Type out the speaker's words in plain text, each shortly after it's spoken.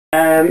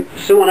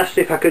Someone asked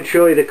if I could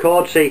show you the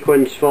chord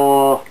sequence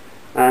for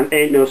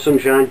Ain't No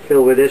Sunshine,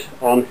 Phil Withers,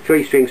 on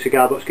 3-string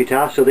cigar box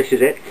guitar. So this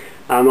is it.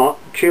 I'm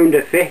tuned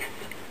a 5th,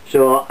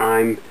 so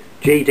I'm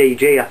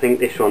GDG, I think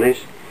this one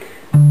is.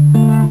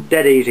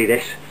 Dead easy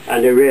this,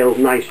 and a real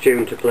nice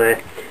tune to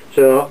play.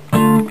 So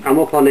I'm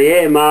up on the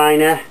A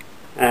minor.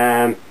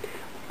 I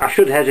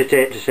should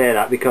hesitate to say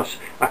that because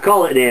I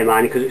call it an A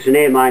minor because it's an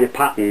A minor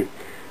pattern.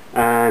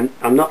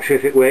 I'm not sure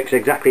if it works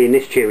exactly in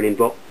this tuning,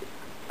 but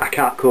I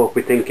can't cope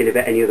with thinking of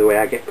it any other way.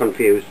 I get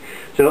confused.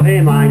 So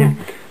A minor,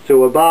 so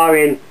we're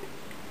barring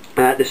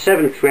the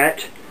 7th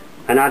fret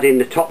and adding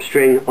the top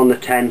string on the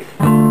 10th.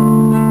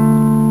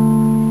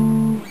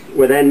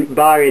 We're then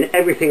barring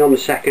everything on the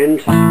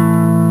 2nd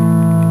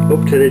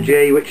up to the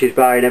G, which is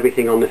barring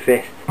everything on the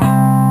 5th,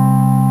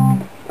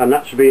 and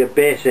that should be a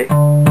basic.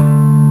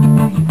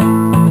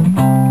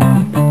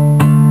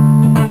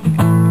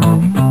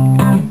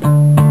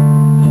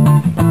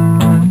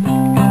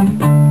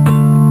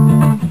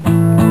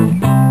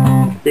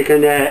 You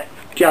can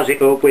jazz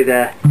it up with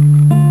a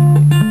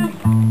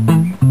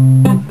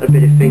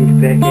bit of finger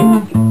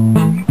picking.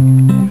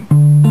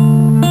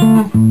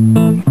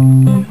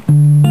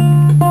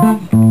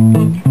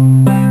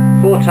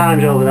 Four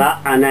times over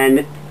that, and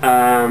then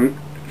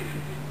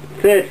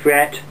 3rd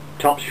fret,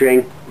 top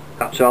string,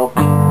 that's all.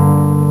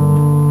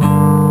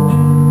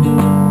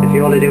 If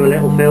you want to do a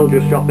little fill,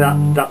 just drop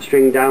that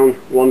string down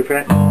 1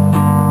 fret.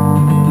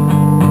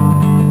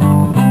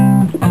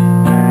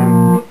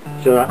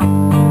 So that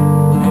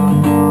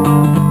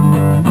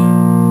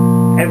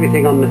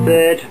everything on the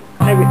 3rd,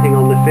 everything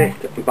on the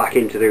 5th, and back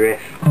into the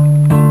riff.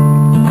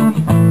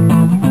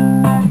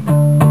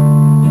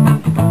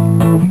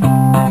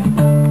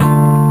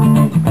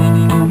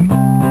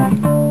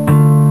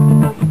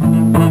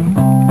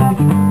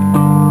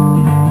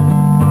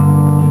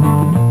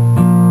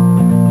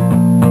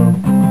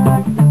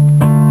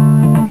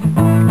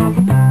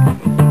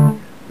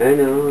 Ain't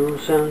no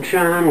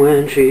sunshine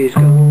when she's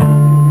gone.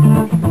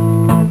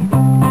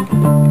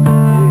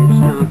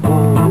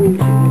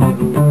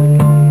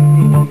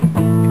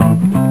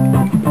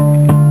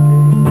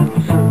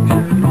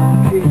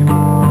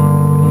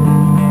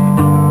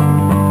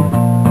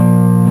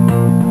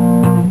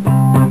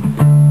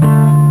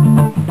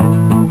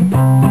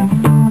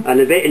 And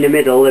the bit in the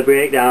middle, the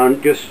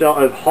breakdown, just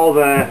sort of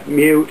hover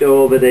mute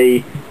over the,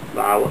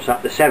 what's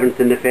that, the 7th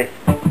and the 5th.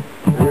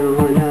 I know,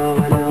 I know,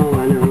 I know,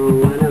 I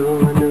know, I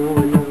know, I know, I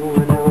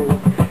know,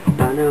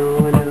 I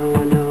know, I know, I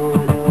know, I know, I know, I know,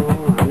 I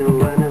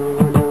know,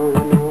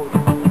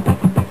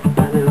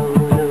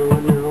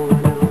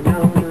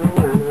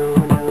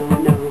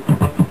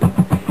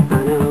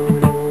 I know,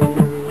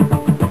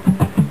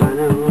 I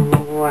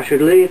know, I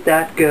should leave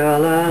that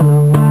girl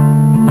alone.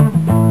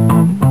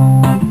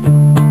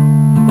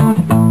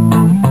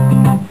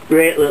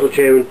 Great little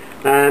tune.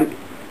 So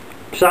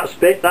that's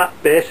that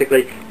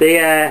basically.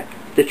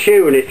 The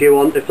tune, if you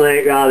want to play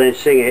it rather than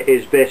sing it,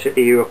 is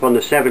basically you're up on the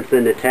 7th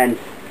and the 10th.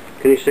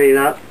 Can you see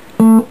that?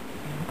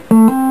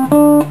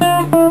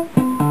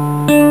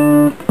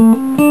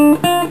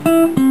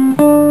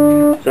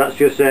 So that's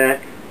just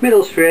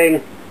middle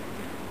string,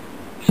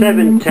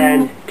 7,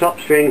 10,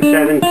 top string,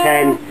 7,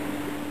 10,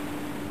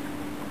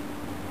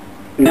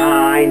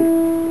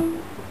 9,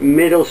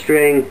 middle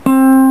string,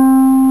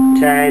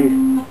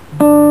 10,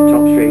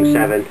 top string,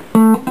 7.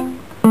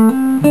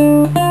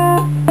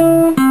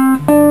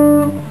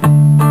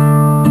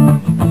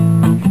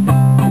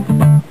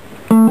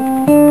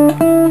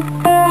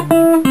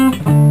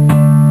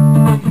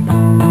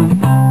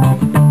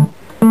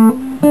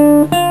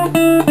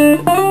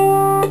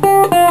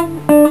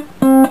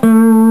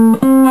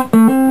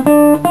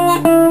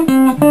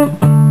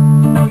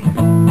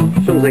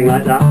 Something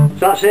like that. So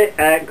that's it.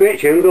 Great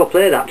tune. Go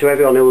play that to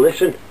everyone who will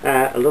listen.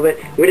 I love it.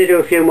 We're going to do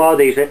a few more of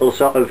these little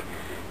sort of,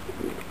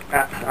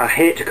 I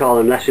hate to call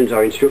them lessons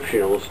or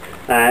instructionals,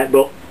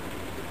 but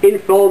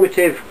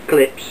informative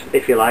clips,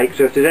 if you like.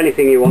 So if there's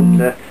anything you want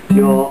to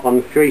know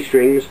on 3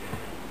 strings,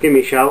 give me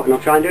a shout and I'll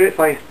try and do it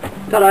for you.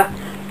 Ta-da!